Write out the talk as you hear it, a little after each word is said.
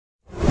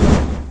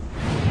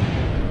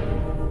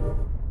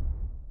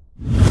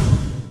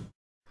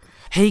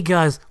Hey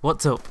guys,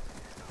 what's up?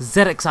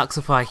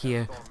 ZXAxify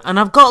here, and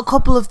I've got a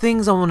couple of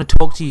things I want to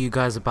talk to you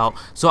guys about,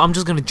 so I'm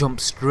just gonna jump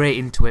straight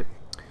into it.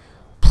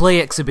 Play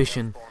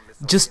Exhibition.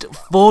 Just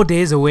 4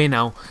 days away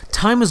now.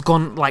 Time has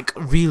gone like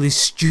really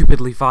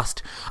stupidly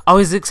fast. I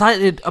was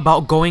excited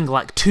about going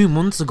like 2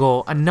 months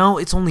ago, and now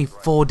it's only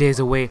 4 days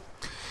away.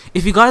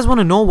 If you guys want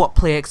to know what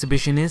Play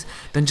Exhibition is,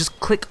 then just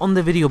click on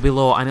the video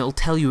below and it'll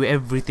tell you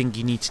everything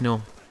you need to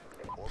know.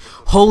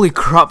 Holy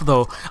crap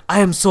though,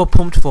 I am so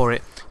pumped for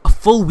it. A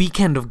full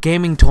weekend of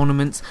gaming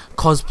tournaments,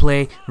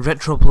 cosplay,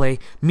 retro play,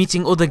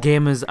 meeting other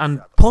gamers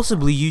and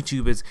possibly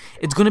YouTubers.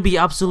 It's gonna be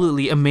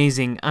absolutely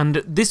amazing,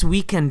 and this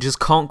weekend just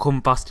can't come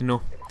fast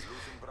enough.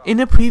 In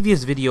a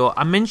previous video,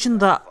 I mentioned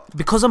that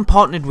because I'm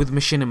partnered with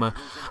Machinima,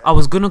 I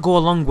was gonna go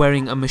along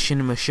wearing a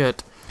Machinima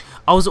shirt.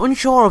 I was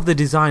unsure of the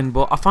design,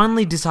 but I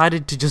finally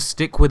decided to just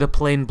stick with a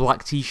plain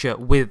black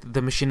t-shirt with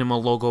the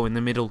Machinima logo in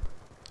the middle.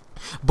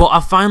 But I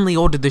finally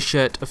ordered the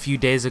shirt a few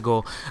days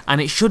ago, and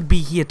it should be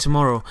here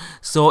tomorrow.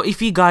 So if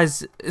you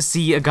guys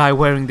see a guy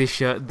wearing this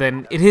shirt,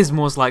 then it is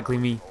most likely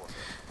me.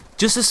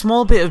 Just a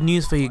small bit of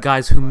news for you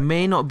guys who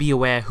may not be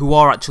aware who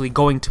are actually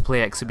going to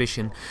Play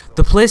Exhibition.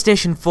 The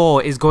PlayStation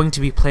 4 is going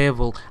to be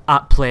playable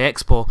at Play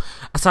Expo.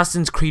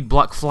 Assassin's Creed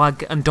Black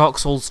Flag and Dark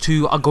Souls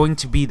 2 are going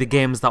to be the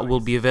games that will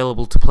be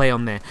available to play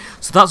on there.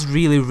 So that's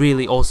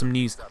really awesome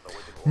news.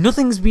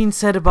 Nothing's been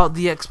said about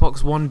the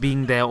Xbox One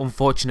being there,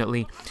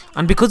 unfortunately,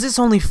 and because it's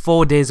only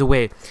 4 days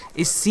away,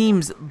 it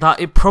seems that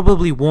it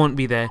probably won't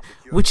be there,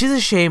 which is a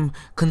shame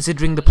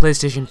considering the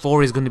PlayStation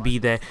 4 is going to be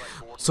there,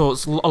 so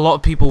a lot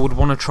of people would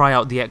want to try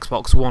out the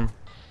Xbox One.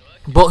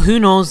 But who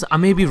knows, I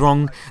may be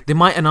wrong, they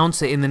might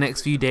announce it in the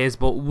next few days,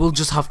 but we'll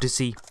just have to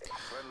see.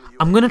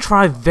 I'm going to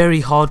try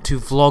very hard to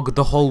vlog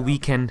the whole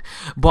weekend,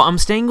 but I'm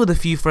staying with a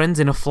few friends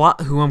in a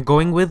flat who I'm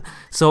going with,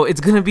 so it's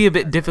going to be a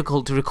bit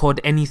difficult to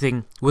record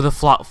anything with a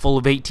flat full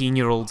of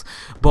 18-year-olds,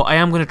 but I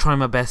am going to try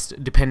my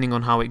best depending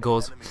on how it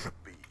goes.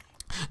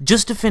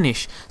 Just to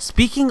finish,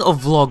 speaking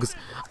of vlogs,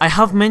 I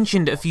have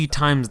mentioned a few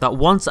times that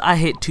once I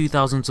hit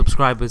 2,000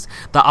 subscribers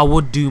that I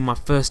would do my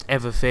first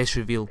ever face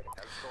reveal.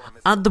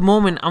 At the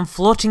moment, I'm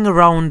floating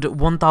around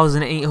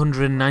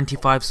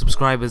 1,895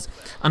 subscribers,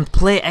 and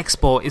Play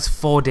Expo is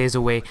 4 days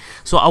away,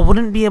 so I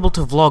wouldn't be able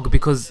to vlog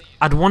because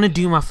I'd want to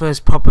do my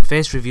first proper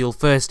face reveal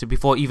first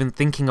before even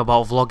thinking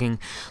about vlogging.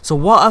 So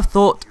what I've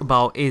thought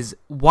about is,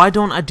 why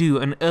don't I do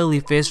an early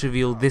face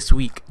reveal this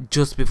week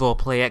just before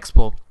Play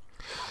Expo?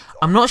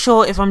 I'm not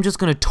sure if I'm just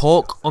going to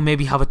talk or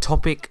maybe have a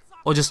topic,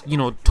 or just, you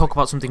know, talk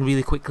about something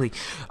really quickly.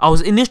 I was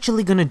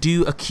initially going to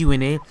do a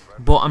Q&A,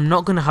 but I'm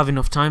not going to have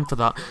enough time for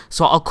that,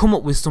 so I'll come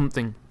up with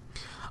something.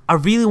 I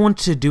really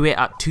wanted to do it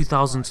at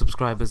 2,000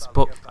 subscribers,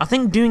 but I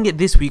think doing it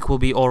this week will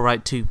be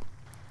alright too.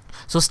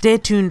 So stay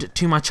tuned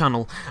to my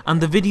channel,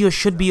 and the video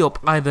should be up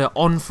either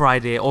on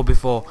Friday or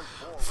before.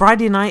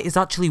 Friday night is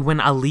actually when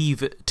I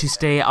leave to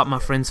stay at my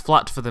friend's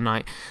flat for the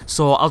night,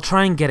 so I'll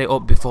try and get it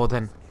up before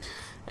then.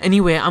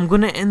 Anyway, I'm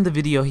gonna end the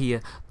video here.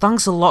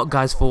 Thanks a lot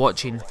guys for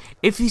watching.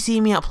 If you see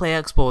me at Play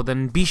Expo,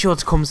 then be sure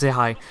to come say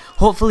hi.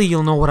 Hopefully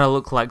you'll know what I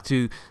look like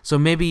too, so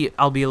maybe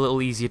I'll be a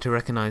little easier to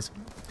recognise.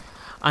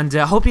 And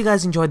I hope you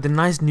guys enjoyed the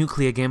nice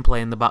nuclear gameplay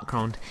in the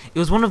background. It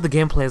was one of the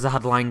gameplays I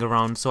had lying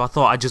around, so I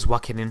thought I'd just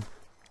whack it in.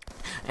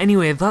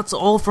 Anyway, that's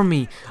all from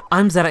me.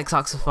 I'm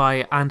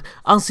ZXAxify, and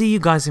I'll see you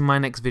guys in my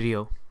next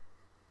video.